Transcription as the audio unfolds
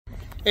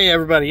Hey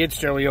everybody, it's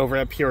Joey over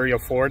at Peoria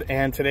Ford,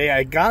 and today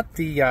I got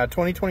the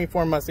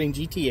 2024 Mustang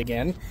GT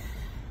again.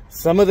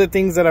 Some of the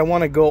things that I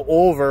want to go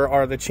over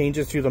are the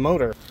changes to the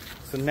motor.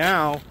 So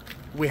now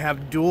we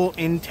have dual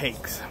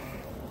intakes.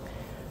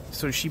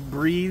 So she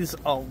breathes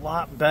a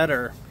lot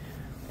better,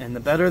 and the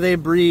better they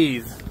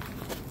breathe,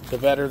 the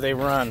better they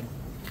run.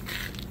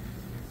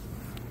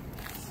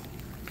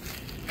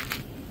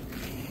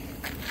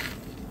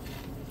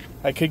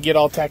 I could get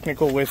all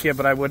technical with you,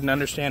 but I wouldn't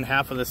understand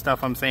half of the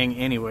stuff I'm saying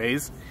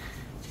anyways.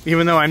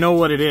 Even though I know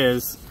what it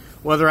is,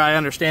 whether I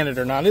understand it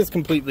or not is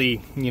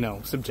completely,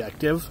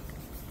 subjective.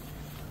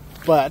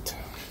 But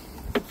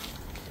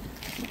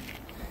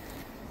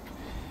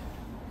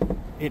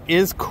it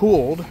is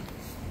cooled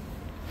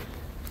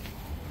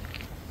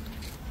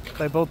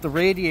by both the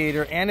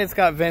radiator, and it's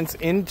got vents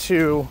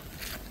into,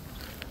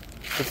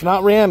 it's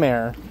not ram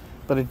air,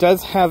 but it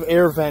does have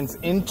air vents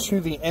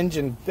into the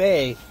engine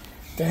bay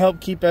to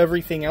help keep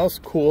everything else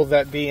cool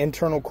that the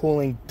internal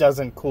cooling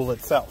doesn't cool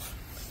itself.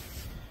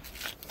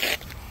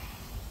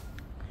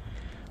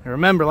 And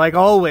remember, like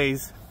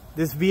always,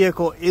 this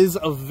vehicle is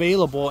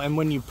available, and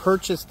when you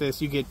purchase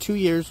this, you get 2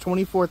 years,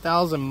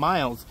 24,000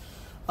 miles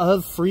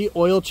of free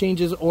oil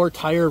changes or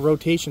tire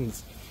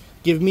rotations.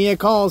 Give me a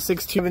call,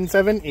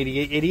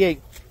 627-8888.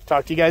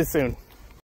 Talk to you guys soon.